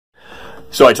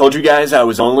So I told you guys I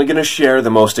was only going to share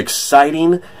the most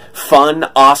exciting,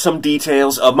 fun, awesome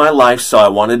details of my life, so I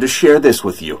wanted to share this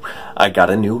with you. I got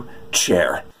a new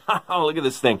chair. Oh, look at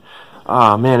this thing.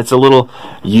 Oh, man, it's a little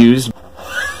used.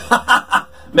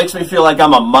 Makes me feel like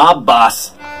I'm a mob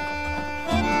boss.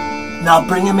 Now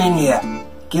bring him in here.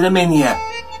 Get him in here.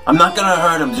 I'm not going to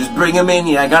hurt him. Just bring him in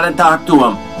here. I got to talk to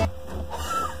him.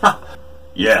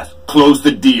 Yes, close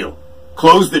the deal.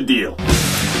 Close the deal.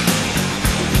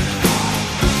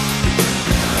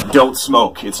 Don't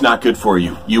smoke. It's not good for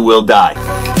you. You will die.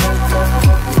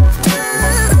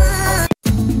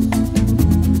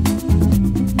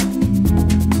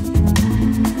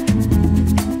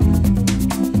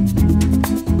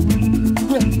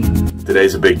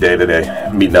 Today's a big day today.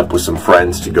 I'm meeting up with some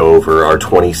friends to go over our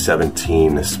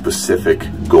 2017 specific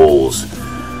goals,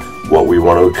 what we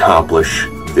want to accomplish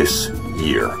this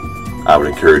year. I would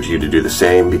encourage you to do the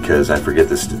same because I forget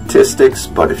the statistics,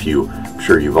 but I'm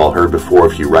sure you've all heard before,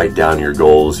 if you write down your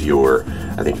goals,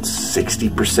 I think it's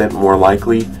 60% more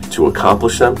likely to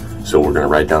accomplish them. So we're going to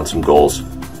write down some goals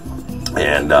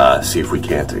and see if we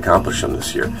can't accomplish them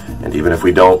this year. And even if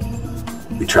we don't,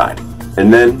 we tried.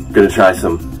 And then we're going to try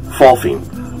some golfing,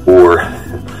 or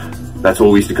that's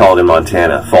what we used to call it in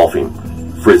Montana, golfing,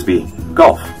 frisbee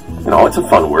golf. You know, it's a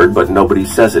fun word, but nobody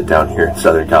says it down here in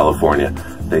Southern California.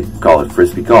 They call it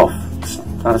frisbee golf. It's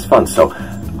not as fun, so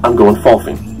I'm going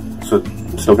golfing. So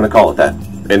I'm still going to call it that.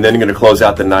 And then I'm going to close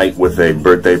out the night with a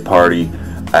birthday party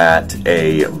at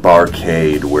a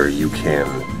barcade where you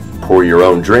can pour your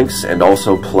own drinks and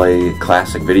also play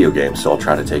classic video games. So I'll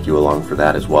try to take you along for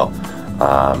that as well.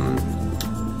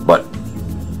 But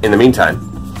in the meantime,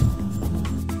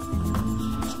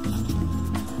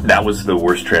 that was the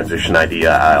worst transition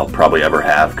idea I'll probably ever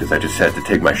have because I just had to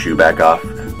take my shoe back off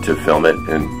to film it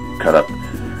and cut up.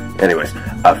 Anyways,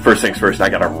 first things first, I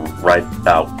gotta write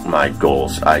out my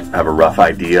goals. I have a rough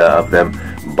idea of them,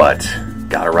 but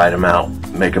gotta write them out,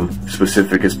 make them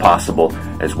specific as possible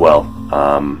as well.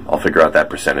 I'll figure out that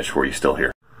percentage for you still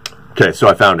here. Okay, so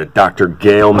I found it. Dr.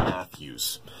 Gail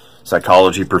Matthews,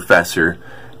 psychology professor,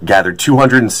 gathered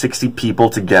 260 people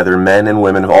together, men and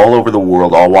women all over the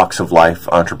world, all walks of life,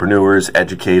 entrepreneurs,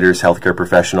 educators, healthcare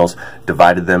professionals,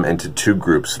 divided them into two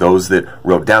groups, those that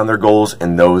wrote down their goals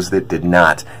and those that did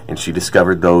not. And she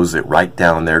discovered those that write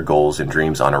down their goals and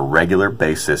dreams on a regular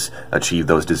basis achieve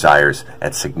those desires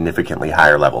at significantly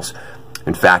higher levels.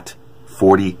 In fact,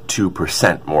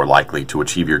 42% more likely to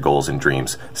achieve your goals and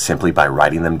dreams simply by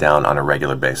writing them down on a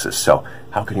regular basis. So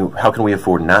how can we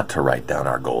afford not to write down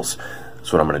our goals?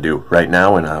 That's what I'm going to do right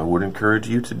now, and I would encourage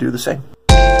you to do the same.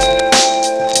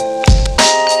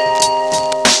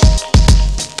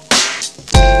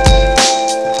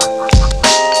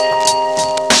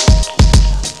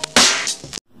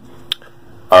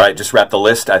 Alright, just wrap the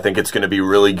list. I think it's going to be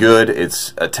really good.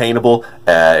 It's attainable,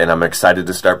 and I'm excited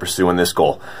to start pursuing this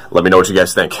goal. Let me know what you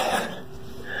guys think.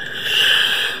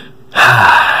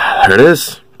 There it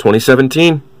is,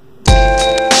 2017.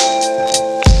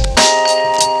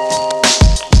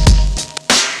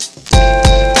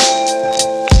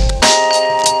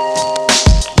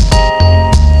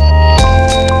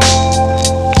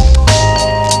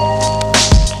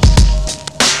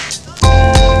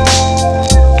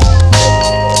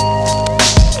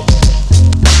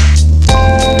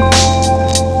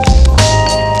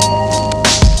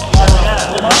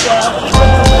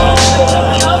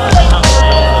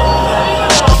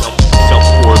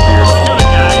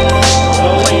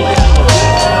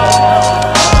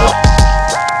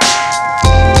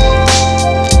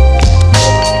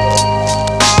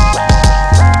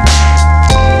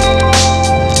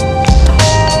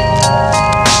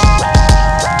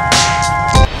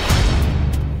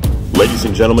 Ladies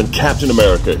and gentlemen, Captain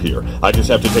America here. I just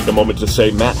have to take a moment to say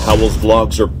Matt Howell's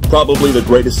vlogs are probably the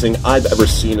greatest thing I've ever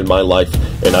seen in my life,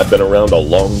 and I've been around a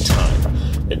long time.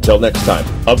 Until next time,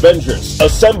 Avengers,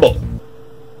 assemble!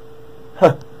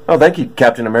 Huh. Oh, thank you,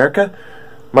 Captain America.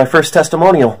 My first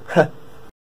testimonial.